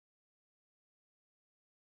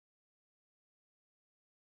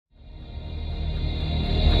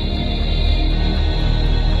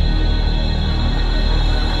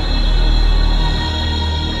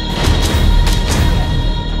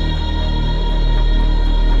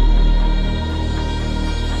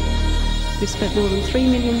We've spent more than 3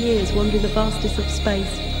 million years wandering the vastness of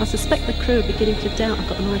space. I suspect the crew are beginning to doubt I've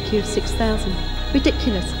got an IQ of 6,000.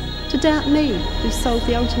 Ridiculous. To doubt me, who solved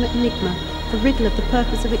the ultimate enigma, the riddle of the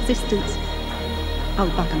purpose of existence.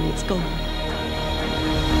 Oh, bugger me, it's gone.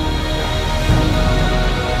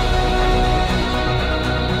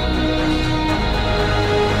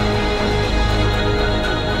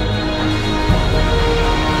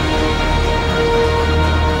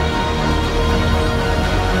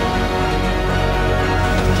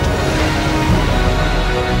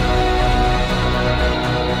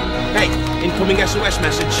 Incoming SOS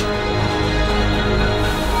message.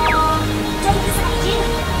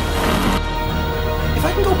 If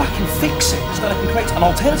I can go back and fix it, then I can create an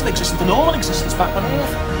alternative existence to normal existence back on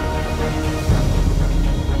Earth.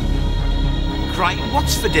 Right,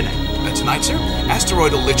 what's for dinner? Tonight, sir,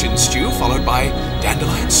 asteroidal lichen stew followed by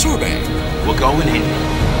dandelion sorbet. We're going in.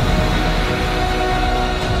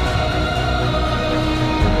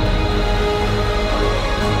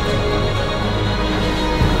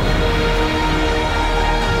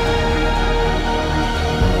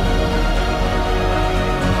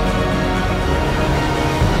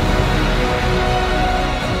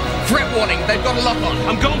 Threat warning, they've got a lock on.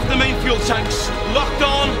 I'm going for the main fuel tanks. Locked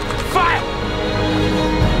on.